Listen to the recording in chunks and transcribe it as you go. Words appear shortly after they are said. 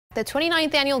The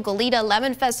 29th annual Goleta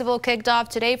Lemon Festival kicked off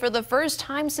today for the first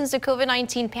time since the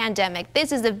COVID-19 pandemic.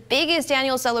 This is the biggest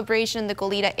annual celebration in the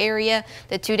Goleta area.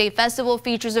 The two-day festival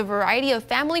features a variety of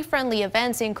family-friendly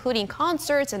events, including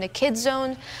concerts and a kids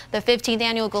zone, the 15th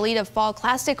annual Goleta Fall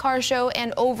Classic Car Show,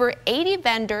 and over 80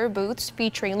 vendor booths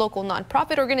featuring local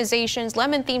nonprofit organizations,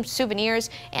 lemon-themed souvenirs,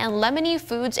 and lemony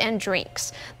foods and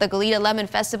drinks. The Goleta Lemon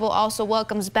Festival also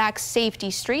welcomes back Safety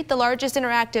Street, the largest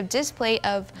interactive display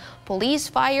of police,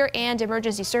 fire, and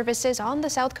emergency services on the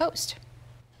South Coast.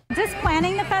 Just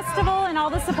planning the festival and all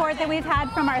the support that we've had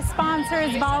from our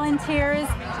sponsors, volunteers,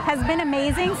 has been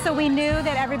amazing. So we knew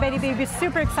that everybody would be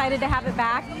super excited to have it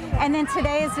back. And then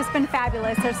today has just been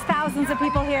fabulous. There's thousands of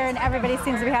people here and everybody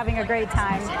seems to be having a great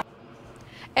time.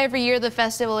 Every year, the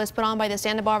festival is put on by the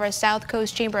Santa Barbara South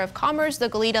Coast Chamber of Commerce. The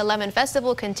Goleta Lemon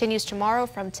Festival continues tomorrow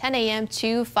from 10 a.m.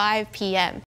 to 5 p.m.